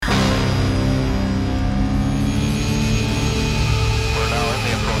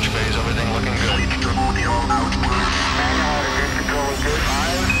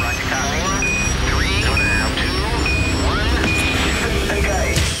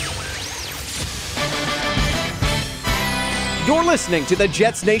You're listening to the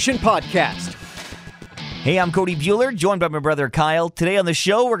Jets Nation podcast. Hey, I'm Cody Bueller, joined by my brother Kyle. Today on the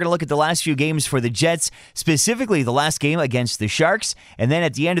show, we're going to look at the last few games for the Jets, specifically the last game against the Sharks. And then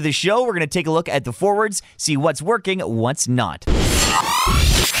at the end of the show, we're going to take a look at the forwards, see what's working, what's not.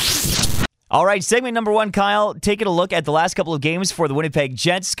 All right, segment number one, Kyle, taking a look at the last couple of games for the Winnipeg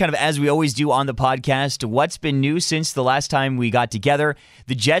Jets, kind of as we always do on the podcast. What's been new since the last time we got together?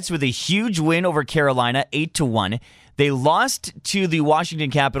 The Jets with a huge win over Carolina, 8-1. They lost to the Washington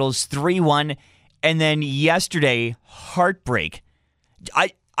Capitals 3-1. And then yesterday, heartbreak.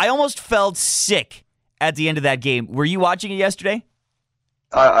 I almost felt sick at the end of that game. Were you watching it yesterday?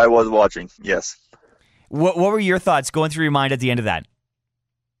 I was watching, yes. What were your thoughts going through your mind at the end of that?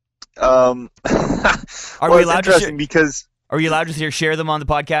 Are we allowed to share? Because are you allowed to share them on the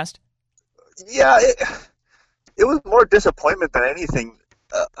podcast? Yeah, it was more disappointment than anything,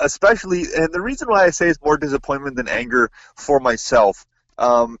 especially, and the reason why I say it's more disappointment than anger for myself.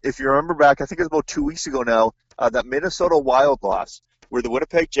 If you remember back, I think it was about 2 weeks ago now, that Minnesota Wild loss, where the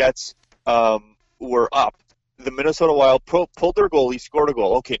Winnipeg Jets were up. The Minnesota Wild pulled their goalie, scored a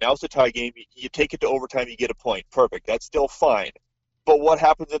goal. Okay, now it's a tie game. You take it to overtime, you get a point. Perfect. That's still fine. But what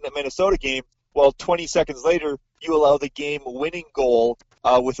happens in the Minnesota game? Well, 20 seconds later, you allow the game-winning goal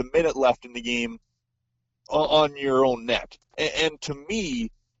with a minute left in the game on your own net. And to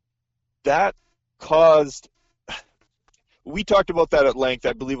me, that caused... We talked about that at length,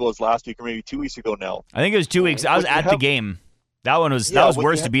 I believe it was last week or maybe 2 weeks ago now. I think it was 2 weeks. I was at the game. That was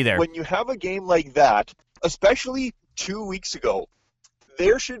worse to be there. When you have a game like that, especially 2 weeks ago,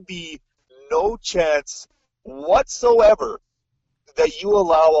 there should be no chance whatsoever that you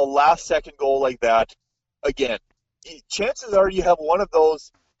allow a last-second goal like that again. Chances are you have one of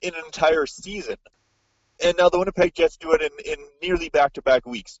those in an entire season. And now the Winnipeg Jets do it in nearly back-to-back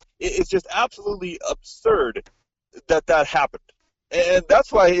weeks. It's just absolutely absurd that happened. And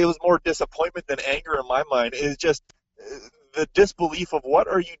that's why it was more disappointment than anger in my mind, is just the disbelief of what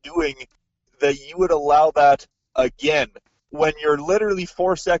are you doing that you would allow that again when you're literally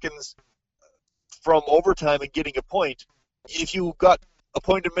 4 seconds from overtime and getting a point. If you got a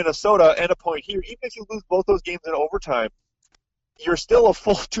point in Minnesota and a point here, even if you lose both those games in overtime, you're still a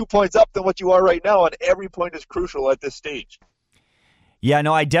full 2 points up than what you are right now, and every point is crucial at this stage. Yeah,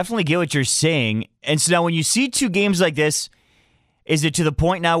 no, I definitely get what you're saying. And so now when you see two games like this, is it to the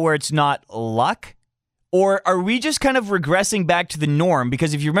point now where it's not luck? Or are we just kind of regressing back to the norm?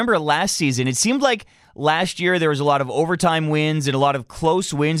 Because if you remember last season, it seemed like last year there was a lot of overtime wins and a lot of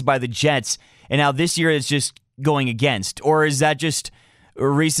close wins by the Jets, and now this year it's just going against. Or is that just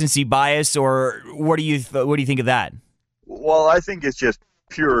recency bias, or what do you think of that? Well, I think it's just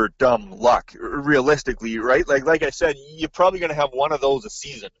pure dumb luck, realistically, right? Like I said, you're probably going to have one of those a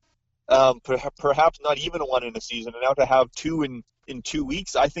season, perhaps not even one in a season. And now to have two in 2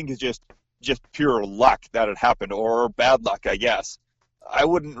 weeks, I think is just pure luck that it happened, or bad luck, I guess. I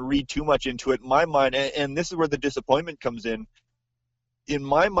wouldn't read too much into it in my mind, and this is where the disappointment comes in. In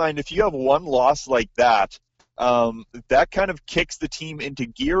my mind, if you have one loss like that, that kind of kicks the team into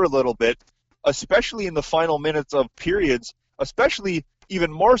gear a little bit, especially in the final minutes of periods, especially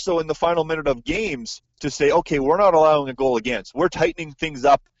even more so in the final minute of games, to say, okay, we're not allowing a goal against. We're tightening things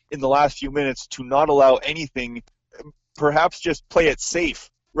up in the last few minutes to not allow anything, perhaps just play it safe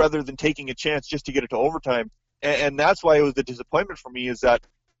rather than taking a chance just to get it to overtime. And that's why it was the disappointment for me, is that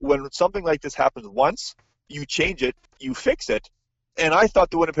when something like this happens once, you change it, you fix it. And I thought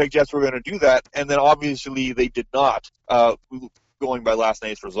the Winnipeg Jets were going to do that, and then obviously they did not, going by last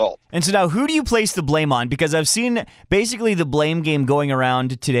night's result. And so now, who do you place the blame on? Because I've seen basically the blame game going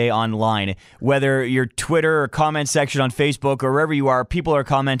around today online, whether your Twitter or comment section on Facebook or wherever you are, people are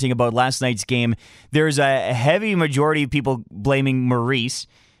commenting about last night's game. There's a heavy majority of people blaming Maurice.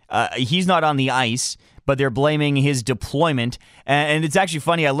 He's not on the ice, but they're blaming his deployment. And it's actually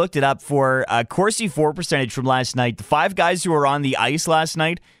funny, I looked it up for Corsi for percentage from last night. The 5 guys who were on the ice last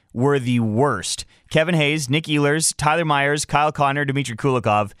night were the worst. Kevin Hayes, Nick Ehlers, Tyler Myers, Kyle Connor, Dmitry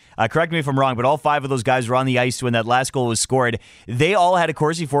Kulikov. Correct me if I'm wrong, but all 5 of those guys were on the ice when that last goal was scored. They all had a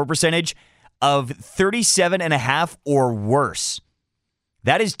Corsi for percentage of 37.5 or worse.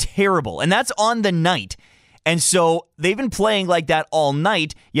 That is terrible. And that's on the night. And so they've been playing like that all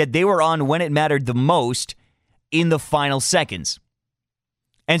night, yet they were on when it mattered the most in the final seconds.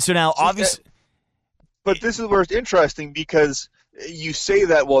 And so now, obviously... But this is where it's interesting, because you say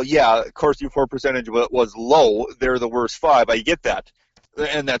that, well, yeah, Corsi for percentage was low. They're the worst 5. I get that.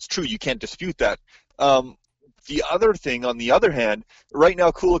 And that's true. You can't dispute that. The other thing, on the other hand, right now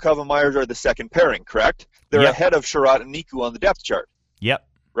Kulikov and Myers are the second pairing, correct? They're ahead of Sherratt and Niku on the depth chart. Yep.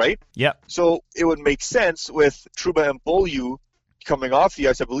 right? Yep. So it would make sense with Trouba and Beaulieu coming off the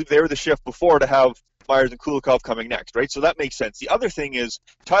ice. I believe they were the shift before to have Myers and Kulikov coming next, right? So that makes sense. The other thing is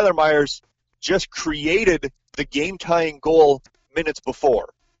Tyler Myers just created the game-tying goal minutes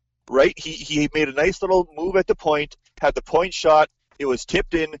before, right? He made a nice little move at the point, had the point shot. It was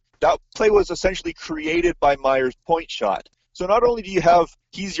tipped in. That play was essentially created by Myers' point shot. So not only do you have,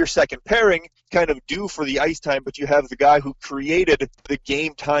 he's your second pairing, kind of due for the ice time, but you have the guy who created the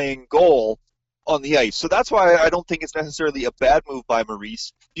game-tying goal on the ice. So that's why I don't think it's necessarily a bad move by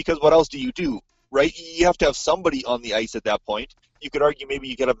Maurice, because what else do you do, right? You have to have somebody on the ice at that point. You could argue maybe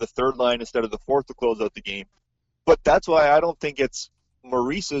you could have the third line instead of the fourth to close out the game. But that's why I don't think it's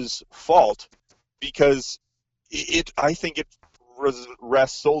Maurice's fault, because I think it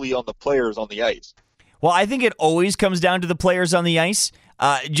rests solely on the players on the ice. Well, I think it always comes down to the players on the ice,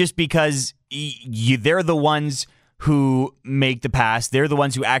 just because they're the ones who make the pass. They're the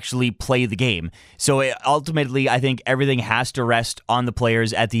ones who actually play the game. So ultimately, I think everything has to rest on the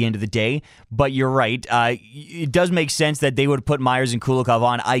players at the end of the day. But you're right. It does make sense that they would put Myers and Kulikov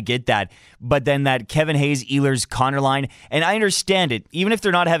on. I get that. But then that Kevin Hayes, Ehlers, Connor line, and I understand it. Even if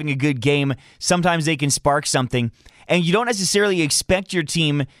they're not having a good game, sometimes they can spark something. And you don't necessarily expect your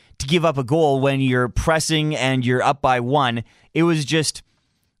team to give up a goal when you're pressing and you're up by one. It was just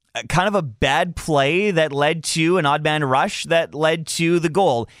kind of a bad play that led to an odd man rush that led to the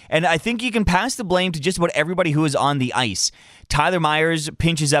goal. And I think you can pass the blame to just about everybody who is on the ice. Tyler Myers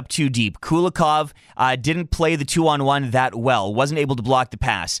pinches up too deep. Kulikov didn't play the 2-on-1 that well, wasn't able to block the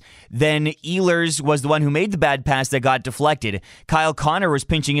pass. Then Ehlers was the one who made the bad pass that got deflected. Kyle Connor was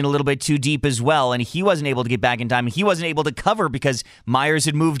pinching in a little bit too deep as well, and he wasn't able to get back in time. He wasn't able to cover because Myers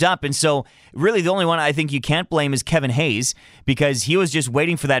had moved up. And so really the only one I think you can't blame is Kevin Hayes, because he was just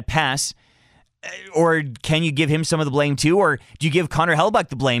waiting for that pass. Or can you give him some of the blame too? Or do you give Connor Hellebuyck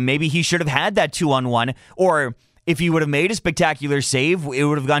the blame? Maybe he should have had that 2-on-1. Or if he would have made a spectacular save, it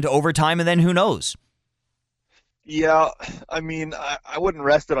would have gone to overtime, and then who knows? Yeah, I mean, I wouldn't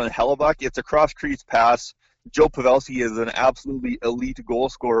rest it on Hellebuyck. It's a cross-crease pass. Joe Pavelski is an absolutely elite goal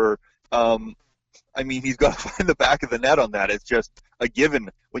scorer. I mean, he's got to find the back of the net on that. It's just a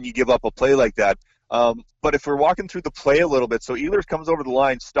given when you give up a play like that. But if we're walking through the play a little bit, so Ehlers comes over the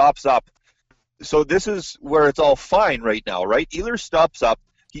line, stops up. So this is where it's all fine right now, right? Ehlers stops up.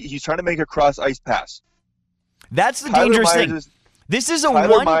 He's trying to make a cross-ice pass. That's the dangerous thing. This is a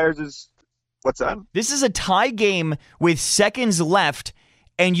one. Myers is, what's that? This is a tie game with seconds left,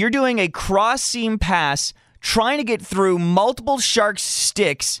 and you're doing a cross-seam pass, trying to get through multiple Sharks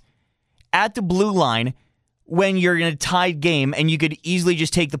sticks at the blue line when you're in a tied game, and you could easily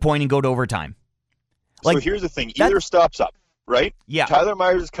just take the point and go to overtime. So here's the thing. Ehlers stops up, right? Yeah. Tyler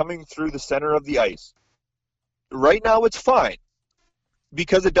Myers is coming through the center of the ice. Right now it's fine,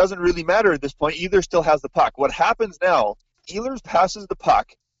 because it doesn't really matter at this point. Ehlers still has the puck. What happens now, Ehlers passes the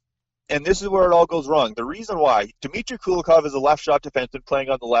puck, and this is where it all goes wrong. The reason why, Dmitry Kulikov is a left shot defenseman playing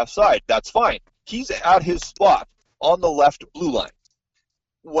on the left side. That's fine. He's at his spot on the left blue line.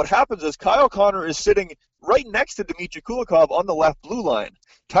 What happens is Kyle Connor is sitting right next to Dmitry Kulikov on the left blue line.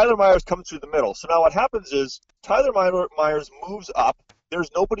 Tyler Myers comes through the middle. So now what happens is Tyler Myers moves up. There's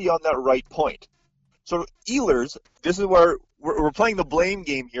nobody on that right point. So Ehlers, this is where we're playing the blame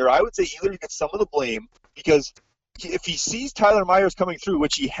game here. I would say Ehlers gets some of the blame, because if he sees Tyler Myers coming through,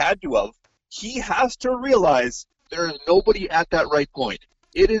 which he had to have, he has to realize there is nobody at that right point.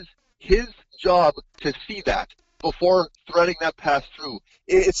 It is his job to see that before threading that pass through.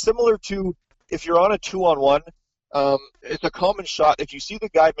 It's similar to if you're on a 2-on-1, it's a common shot. If you see the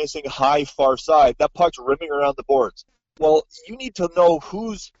guy missing high far side, that puck's rimming around the boards. Well, you need to know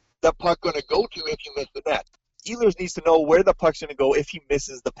who's that puck going to go to if you miss the net. Ehlers needs to know where the puck's going to go if he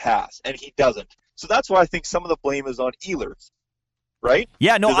misses the pass, and he doesn't. So that's why I think some of the blame is on Ehlers, right?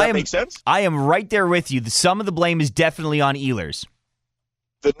 Yeah, no, Does that make sense? I am right there with you. Some of the blame is definitely on Ehlers.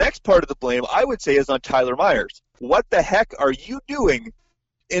 The next part of the blame, I would say, is on Tyler Myers. What the heck are you doing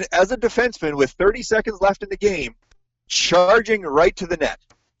as a defenseman with 30 seconds left in the game, charging right to the net?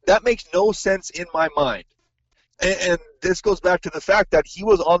 That makes no sense in my mind. And this goes back to the fact that he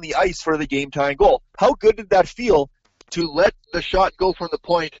was on the ice for the game-tying goal. How good did that feel to let the shot go from the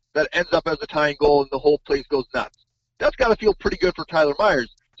point that ends up as a tying goal and the whole place goes nuts? That's got to feel pretty good for Tyler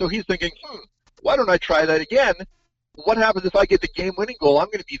Myers. So he's thinking, why don't I try that again? What happens if I get the game-winning goal? I'm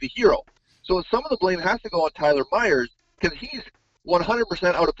going to be the hero. So some of the blame has to go on Tyler Myers, because he's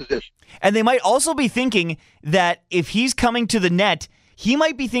 100% out of position. And they might also be thinking that if he's coming to the net, he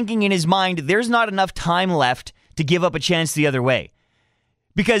might be thinking in his mind, there's not enough time left to give up a chance the other way.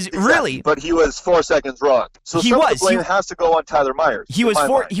 Because Exactly. really, But he was 4 seconds wrong. So some of the blame has to go on Tyler Myers. He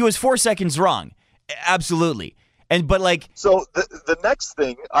was 4 seconds wrong. Absolutely. So the next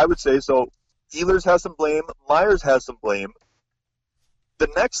thing I would say, so Ehlers has some blame, Myers has some blame. The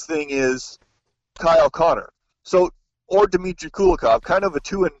next thing is Kyle Connor. Or Dmitry Kulikov, kind of a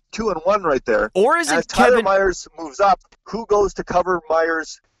two and one right there. Or is it as Tyler Kevin Myers moves up, who goes to cover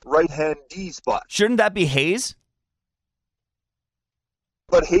Myers' right-hand D spot? Shouldn't that be Hayes?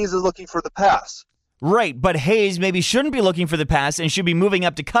 But Hayes is looking for the pass. Right, but Hayes maybe shouldn't be looking for the pass and should be moving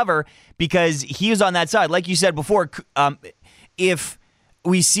up to cover because he was on that side. Like you said before, if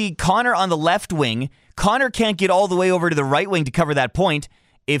we see Connor on the left wing, Connor can't get all the way over to the right wing to cover that point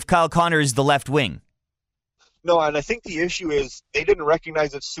if Kyle Connor is the left wing. No, and I think the issue is they didn't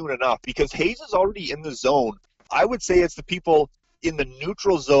recognize it soon enough because Hayes is already in the zone. I would say it's the people in the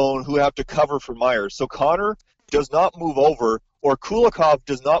neutral zone who have to cover for Myers. So Connor does not move over, or Kulikov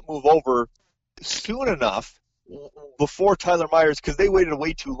does not move over soon enough before Tyler Myers because they waited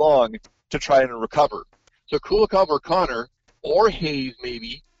way too long to try and recover. So Kulikov or Connor, or Hayes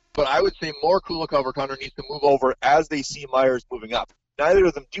maybe, but I would say more Kulikov or Connor needs to move over as they see Myers moving up. Neither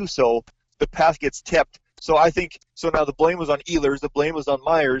of them do so. The pass gets tipped. So I think, so now the blame was on Ehlers, the blame was on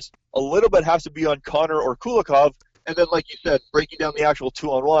Myers. A little bit has to be on Connor or Kulikov. And then, like you said, breaking down the actual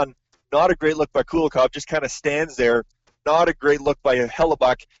 2-on-1, not a great look by Kulikov, just kind of stands there. Not a great look by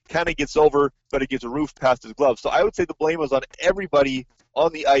Hellebuyck, kind of gets over, but it gets a roof past his glove. So I would say the blame was on everybody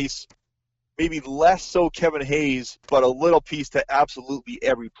on the ice, maybe less so Kevin Hayes, but a little piece to absolutely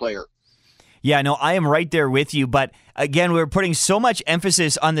every player. Yeah, no, I am right there with you. But again, we're putting so much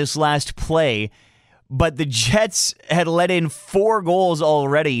emphasis on this last play. But the Jets had let in 4 goals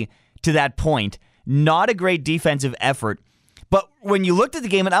already to that point. Not a great defensive effort. But when you looked at the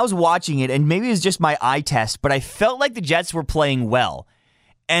game, and I was watching it, and maybe it was just my eye test, but I felt like the Jets were playing well.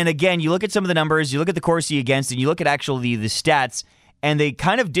 And again, you look at some of the numbers, you look at the Corsi against, and you look at actually the stats, and they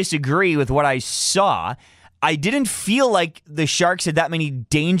kind of disagree with what I saw. I didn't feel like the Sharks had that many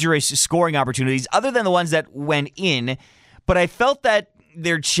dangerous scoring opportunities, other than the ones that went in, but I felt that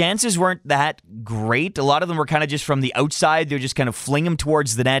their chances weren't that great. A lot of them were kind of just from the outside. They were just kind of fling them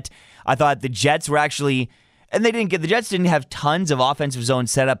towards the net. I thought the Jets were actually, and the Jets didn't have tons of offensive zone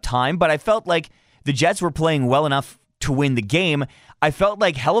setup time, but I felt like the Jets were playing well enough to win the game. I felt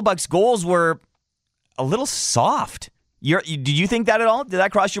like Hellebuck's goals were a little soft. Did you think that at all? Did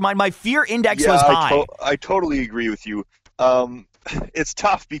that cross your mind? My fear index was high. I totally agree with you. It's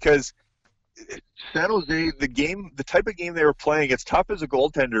tough because San Jose, the type of game they were playing, it's tough as a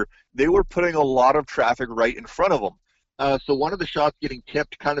goaltender. They were putting a lot of traffic right in front of them. So one of the shots getting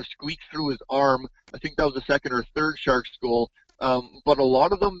tipped kind of squeaked through his arm. I think that was the second or third Sharks goal. But a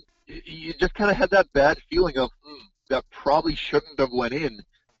lot of them, you just kind of had that bad feeling of, that probably shouldn't have went in.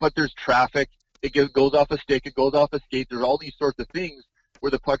 But there's traffic. It goes off a stick. It goes off a skate. There's all these sorts of things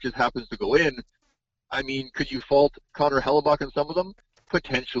where the puck just happens to go in. I mean, could you fault Connor Hellebuyck on some of them?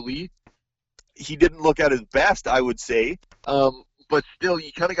 Potentially. He didn't look at his best, I would say. But still,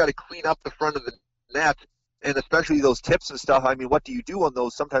 you kind of got to clean up the front of the net, and especially those tips and stuff. I mean, what do you do on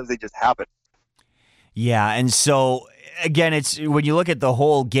those? Sometimes they just happen. Yeah, and so, again, it's when you look at the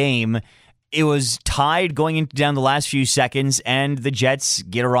whole game, it was tied going down the last few seconds, and the Jets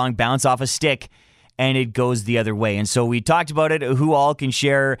get a wrong bounce off a stick, and it goes the other way. And so we talked about it, who all can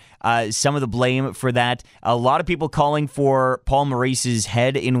share some of the blame for that. A lot of people calling for Paul Maurice's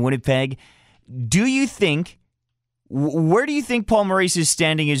head in Winnipeg. Do you think, where do you think Paul Maurice's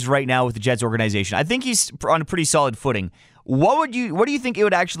standing is right now with the Jets organization? I think he's on a pretty solid footing. What do you think it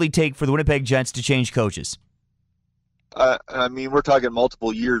would actually take for the Winnipeg Jets to change coaches? I mean, we're talking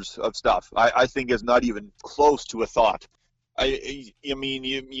multiple years of stuff. I think it's not even close to a thought. I mean,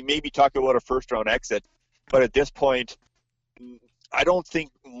 you may be talking about a first-round exit, but at this point, I don't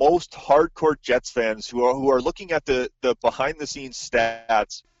think most hardcore Jets fans who are looking at the behind-the-scenes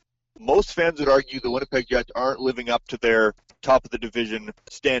stats, most fans would argue the Winnipeg Jets aren't living up to their top-of-the-division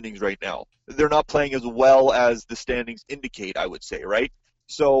standings right now. They're not playing as well as the standings indicate, I would say, right?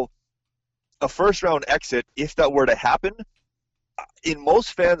 So a first-round exit, if that were to happen, in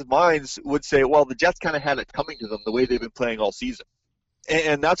most fans' minds would say, well, the Jets kind of had it coming to them the way they've been playing all season.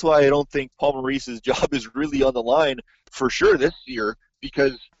 And that's why I don't think Paul Maurice's job is really on the line for sure this year,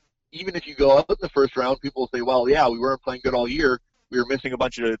 because even if you go up in the first round, people will say, well, yeah, we weren't playing good all year. We were missing a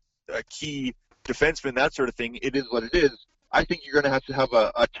bunch of key defensemen, that sort of thing. It is what it is. I think you're going to have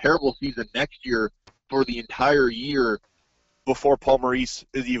a terrible season next year for the entire year before Paul Maurice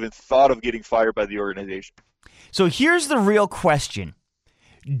is even thought of getting fired by the organization. So here's the real question.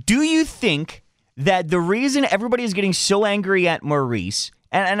 Do you think that the reason everybody is getting so angry at Maurice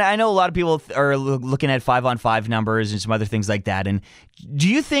And I know a lot of people are looking at 5-on-5 numbers and some other things like that. And do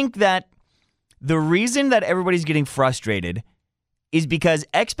you think that the reason that everybody's getting frustrated is because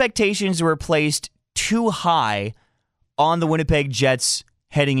expectations were placed too high on the Winnipeg Jets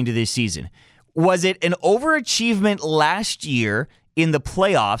heading into this season? Was it an overachievement last year in the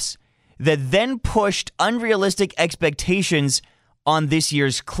playoffs that then pushed unrealistic expectations on this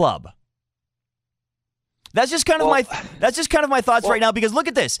year's club? That's just kind of my thoughts right now, because look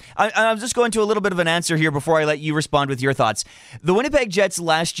at this. I'm just going to a little bit of an answer here before I let you respond with your thoughts. The Winnipeg Jets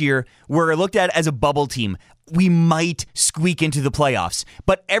last year were looked at as a bubble team. We might squeak into the playoffs,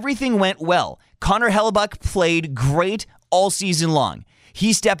 but everything went well. Connor Hellebuyck played great all season long.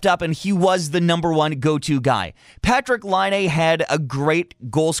 He stepped up and he was the number one go-to guy. Patrick Laine had a great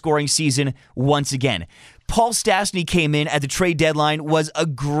goal-scoring season once again. Paul Stastny came in at the trade deadline, was a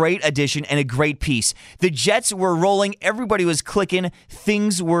great addition and a great piece. The Jets were rolling. Everybody was clicking.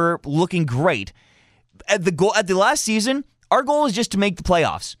 Things were looking great. At the last season, our goal was just to make the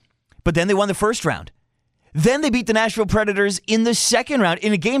playoffs. But then they won the first round. Then they beat the Nashville Predators in the second round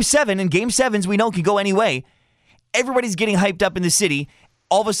in a Game 7, and Game 7s we know can go any way. Everybody's getting hyped up in the city.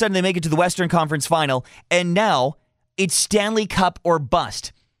 All of a sudden, they make it to the Western Conference Final, and now it's Stanley Cup or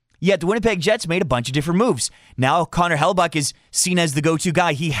bust. Yet the Winnipeg Jets made a bunch of different moves. Now Connor Hellebuyck is seen as the go-to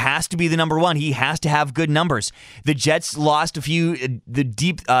guy. He has to be the number one. He has to have good numbers. The Jets lost a few.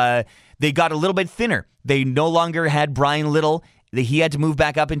 They got a little bit thinner. They no longer had Brian Little. He had to move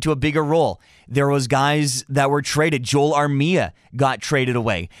back up into a bigger role. There was guys that were traded. Joel Armia got traded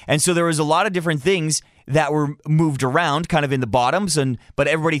away. And so there was a lot of different things that were moved around kind of in the bottoms, but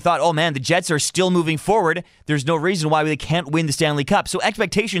everybody thought, oh man, the Jets are still moving forward. There's no reason why they can't win the Stanley Cup. So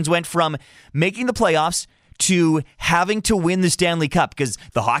expectations went from making the playoffs to having to win the Stanley Cup because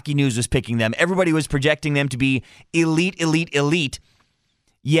the Hockey News was picking them. Everybody was projecting them to be elite.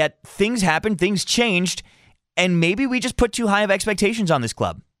 Yet things happened, things changed, and maybe we just put too high of expectations on this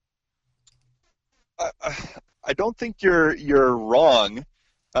club. I don't think you're wrong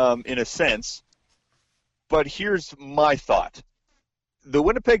in a sense. But here's my thought. The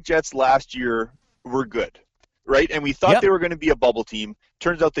Winnipeg Jets last year were good, right? And we thought they were going to be a bubble team.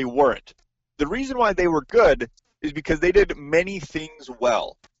 Turns out they weren't. The reason why they were good is because they did many things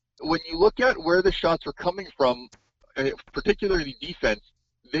well. When you look at where the shots were coming from, particularly defense,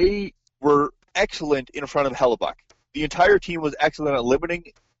 they were excellent in front of Hellebuyck. The entire team was excellent at limiting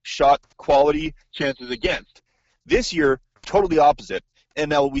shot quality chances against. This year, totally opposite. And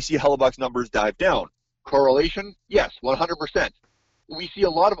now we see Hellebuyck's numbers dive down. Correlation? Yes, 100%. We see a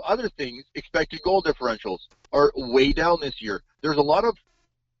lot of other things. Expected goal differentials are way down this year. There's a lot of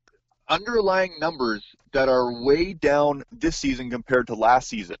underlying numbers that are way down this season compared to last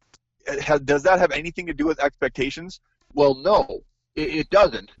season. Does that have anything to do with expectations? Well, no, it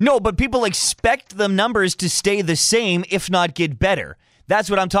doesn't. No, but people expect the numbers to stay the same, if not get better. That's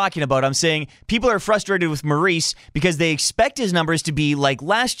what I'm talking about. I'm saying people are frustrated with Maurice because they expect his numbers to be like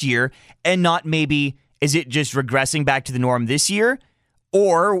last year and not maybe... Is it just regressing back to the norm this year?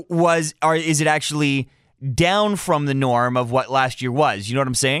 Or is it actually down from the norm of what last year was? You know what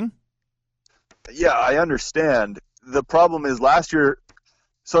I'm saying? Yeah, I understand. The problem is last year,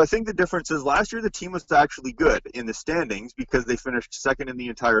 so I think the difference is last year the team was actually good in the standings because they finished second in the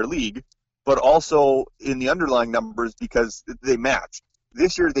entire league, but also in the underlying numbers because they matched.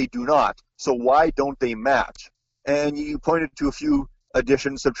 This year they do not. So why don't they match? And you pointed to a few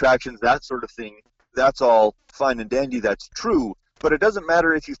additions, subtractions, that sort of thing. That's all fine and dandy, that's true, but it doesn't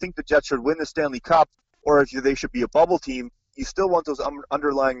matter if you think the Jets should win the Stanley Cup or if they should be a bubble team. You still want those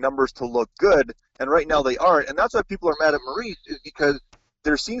underlying numbers to look good, and right now they aren't, and that's why people are mad at Maurice, is because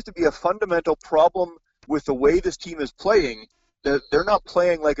there seems to be a fundamental problem with the way this team is playing, that they're not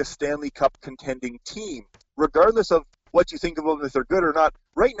playing like a Stanley Cup contending team. Regardless of what you think of them, if they're good or not,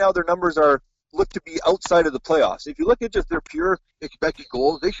 right now their numbers look to be outside of the playoffs. If you look at just their pure expected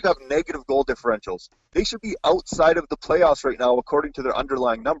goals, they should have negative goal differentials. They should be outside of the playoffs right now according to their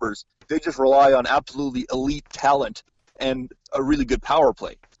underlying numbers. They just rely on absolutely elite talent and a really good power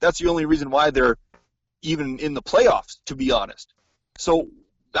play. That's the only reason why they're even in the playoffs, to be honest. So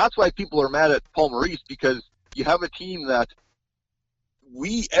that's why people are mad at Paul Maurice, because you have a team that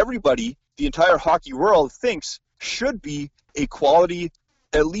everybody, the entire hockey world, thinks should be a quality,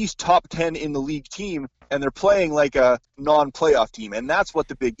 at least top 10 in the league team, and they're playing like a non-playoff team, and that's what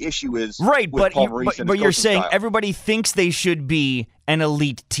the big issue is. Right, with Paul Maurice and but you're saying style. Everybody thinks they should be an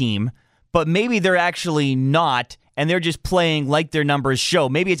elite team, but maybe they're actually not, and they're just playing like their numbers show.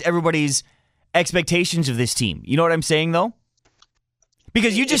 Maybe it's everybody's expectations of this team. You know what I'm saying, though?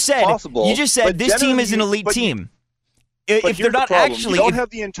 Because you just said possible, this team is an elite team. if they're not actually... You don't have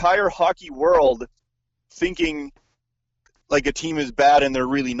the entire hockey world thinking like a team is bad and they're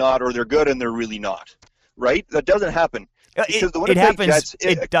really not, or they're good and they're really not, right? That doesn't happen. Because the Winnipeg Jets,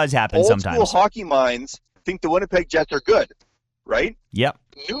 it does happen sometimes. Old school hockey minds think the Winnipeg Jets are good, right? Yep.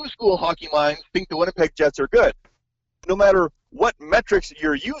 New school hockey minds think the Winnipeg Jets are good. No matter what metrics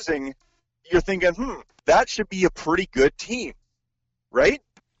you're using, you're thinking, that should be a pretty good team, right?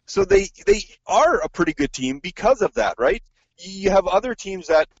 So they are a pretty good team because of that, right? You have other teams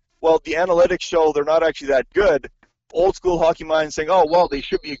that, well, the analytics show they're not actually that good. Old school hockey minds saying, oh, well, they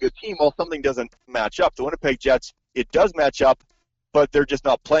should be a good team. Well, something doesn't match up. The Winnipeg Jets, it does match up, but they're just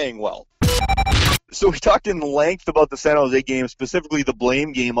not playing well. So we talked in length about the San Jose game, specifically the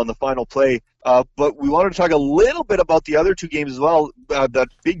blame game on the final play, but we wanted to talk a little bit about the other two games as well, that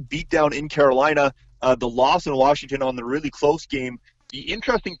big beatdown in Carolina, the loss in Washington on the really close game. The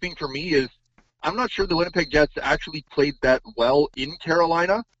interesting thing for me is I'm not sure the Winnipeg Jets actually played that well in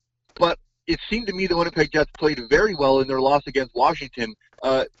Carolina, but it seemed to me the Winnipeg Jets played very well in their loss against Washington.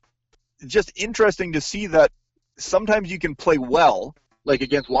 Just interesting to see that sometimes you can play well, like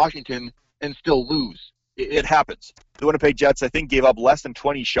against Washington, and still lose. It happens. The Winnipeg Jets, I think, gave up less than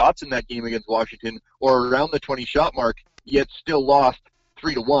 20 shots in that game against Washington, or around the 20-shot mark, yet still lost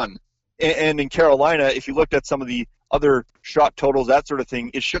 3-1. And in Carolina, if you looked at some of the other shot totals, that sort of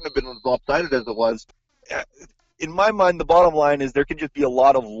thing, it shouldn't have been as lopsided as it was. In my mind, the bottom line is there can just be a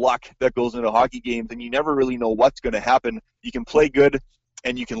lot of luck that goes into hockey games, and you never really know what's going to happen. You can play good,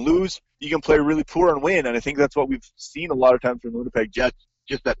 and you can lose. You can play really poor and win, and I think that's what we've seen a lot of times from the Winnipeg Jets,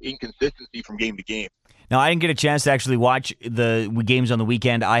 just that inconsistency from game to game. Now, I didn't get a chance to actually watch the games on the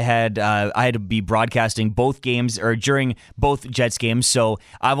weekend. I had to be broadcasting both games, or during both Jets games, so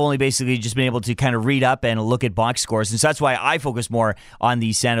I've only basically just been able to kind of read up and look at box scores, and so that's why I focus more on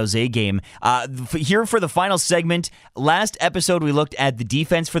the San Jose game. Here for the final segment, last episode we looked at the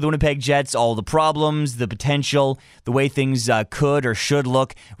defense for the Winnipeg Jets, all the problems, the potential, the way things could or should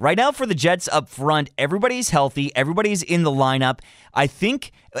look. Right now for the Jets up front, everybody's healthy, everybody's in the lineup. I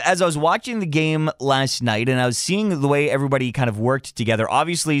think as I was watching the game last night and I was seeing the way everybody kind of worked together,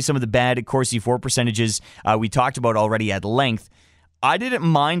 obviously some of the bad Corsi for percentages we talked about already at length, I didn't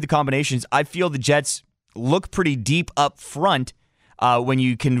mind the combinations. I feel the Jets look pretty deep up front when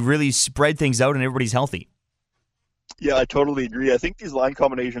you can really spread things out and everybody's healthy. Yeah, I totally agree. I think these line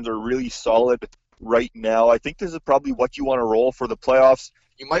combinations are really solid right now. I think this is probably what you want to roll for the playoffs.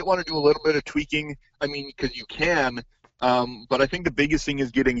 You might want to do a little bit of tweaking, because you can. But I think the biggest thing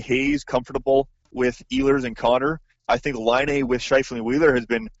is getting Hayes comfortable with Ehlers and Connor. I think Laine with Scheifele and Wheeler has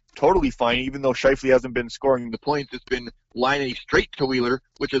been totally fine, even though Scheifele hasn't been scoring the points. It's been Laine straight to Wheeler,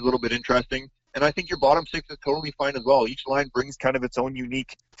 which is a little bit interesting. And I think your bottom six is totally fine as well. Each line brings kind of its own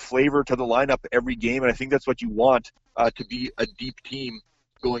unique flavor to the lineup every game, and I think that's what you want to be a deep team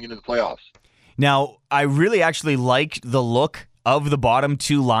going into the playoffs. Now, I really actually liked the look of the bottom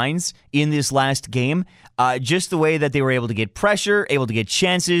two lines in this last game. Just the way that they were able to get pressure, able to get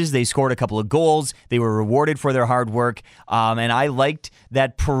chances. They scored a couple of goals. They were rewarded for their hard work. And I liked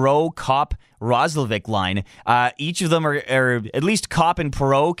that Perreault, Kopp, Roslovic line. Each of them are at least Kopp and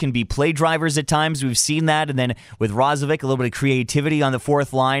Perreault can be play drivers at times. We've seen that. And then with Roslovic, a little bit of creativity on the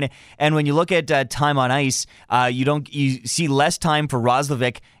fourth line. And when you look at time on ice, you see less time for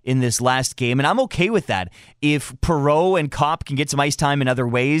Roslovic in this last game. And I'm okay with that. If Perreault and Kopp can get some ice time in other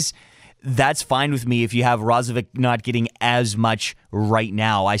ways, that's fine with me if you have Roslovic not getting as much right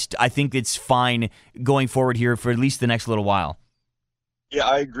now. I think it's fine going forward here for at least the next little while. Yeah,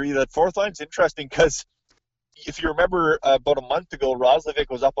 I agree. That fourth line's interesting because if you remember about a month ago, Roslovic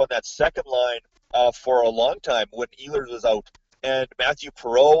was up on that second line for a long time when Ehlers was out. And Matthew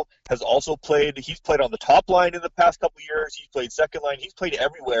Perreault has also played. He's played on the top line in the past couple of years. He's played second line. He's played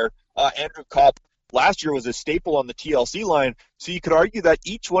everywhere. Andrew Kopp last year was a staple on the TLC line, so you could argue that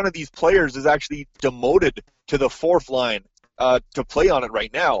each one of these players is actually demoted to the fourth line to play on it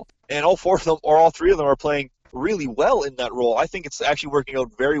right now. And all four of them, or all three of them, are playing really well in that role. I think it's actually working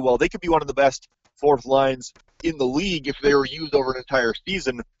out very well. They could be one of the best fourth lines in the league if they were used over an entire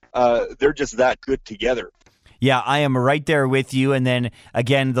season. They're just that good together. Yeah, I am right there with you. And then,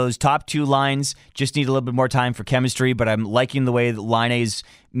 again, those top two lines just need a little bit more time for chemistry, but I'm liking the way that Laine is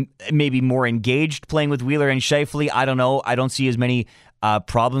maybe more engaged playing with Wheeler and Scheifele. I don't know. I don't see as many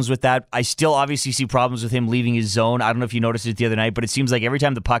problems with that. I still obviously see problems with him leaving his zone. I don't know if you noticed it the other night, but it seems like every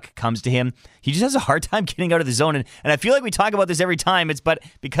time the puck comes to him, he just has a hard time getting out of the zone. And I feel like we talk about this every time. But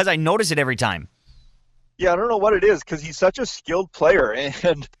because I notice it every time. Yeah, I don't know what it is because he's such a skilled player.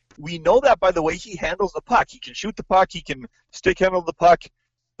 And we know that by the way he handles the puck. He can shoot the puck. He can stick handle the puck.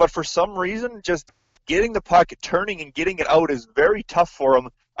 But for some reason, just getting the puck, turning and getting it out is very tough for him.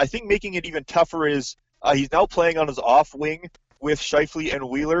 I think making it even tougher is he's now playing on his off wing with Scheifele and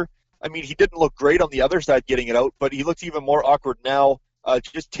Wheeler. I mean, he didn't look great on the other side getting it out, but he looks even more awkward now,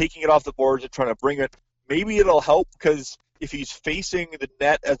 just taking it off the boards and trying to bring it. Maybe it'll help because if he's facing the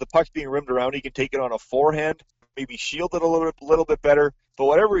net as the puck's being rimmed around, he can take it on a forehand, maybe shield it a little bit better. But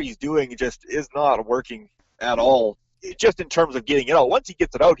whatever he's doing just is not working at all, just in terms of getting it out. Once he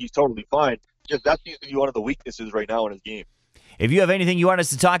gets it out, he's totally fine. Just that seems to be one of the weaknesses right now in his game. If you have anything you want us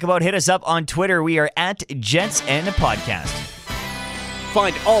to talk about, hit us up on Twitter. We are at JetsN Podcast.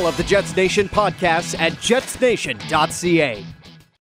 Find all of the Jets Nation podcasts at jetsnation.ca.